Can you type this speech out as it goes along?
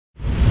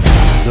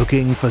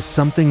Looking for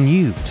something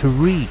new to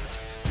read?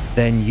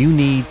 Then you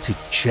need to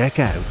check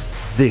out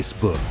this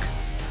book,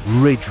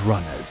 Ridge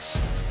Runners,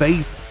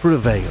 Faith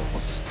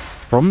Prevails.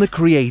 From the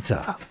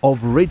creator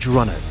of Ridge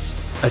Runners,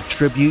 a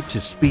tribute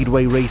to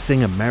speedway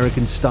racing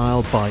American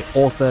style by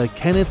author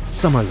Kenneth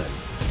Summerlin,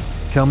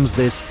 comes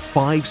this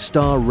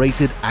 5-star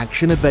rated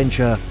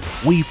action-adventure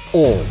we've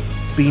all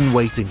been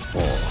waiting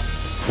for.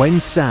 When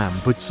Sam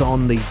puts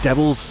on the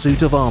Devil's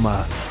suit of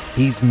armor,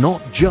 he's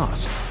not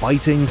just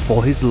fighting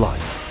for his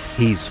life,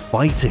 he's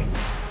fighting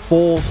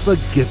for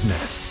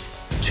forgiveness.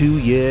 2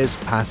 years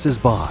passes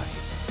by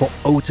for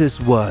Otis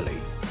Worley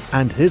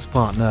and his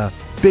partner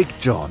Big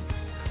John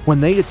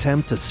when they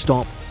attempt to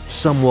stop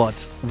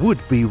somewhat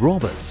would-be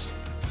robbers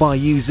by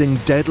using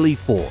deadly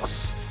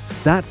force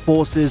that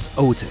forces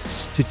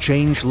Otis to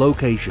change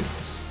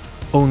locations,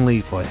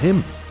 only for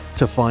him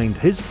to find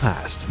his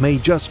past may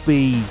just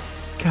be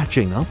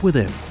catching up with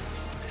him,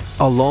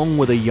 along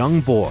with a young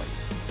boy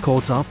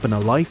caught up in a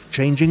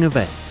life-changing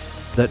event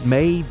that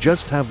may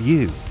just have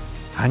you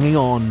hanging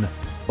on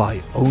by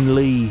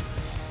only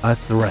a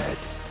thread.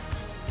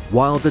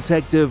 While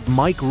Detective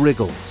Mike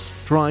Riggles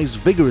tries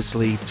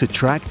vigorously to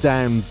track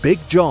down Big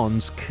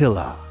John's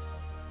killer.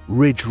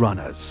 Ridge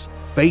Runners,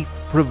 Faith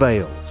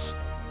Prevails.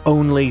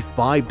 Only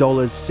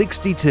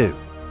 $5.62.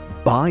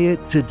 Buy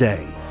it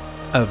today.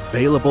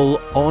 Available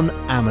on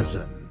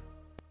Amazon.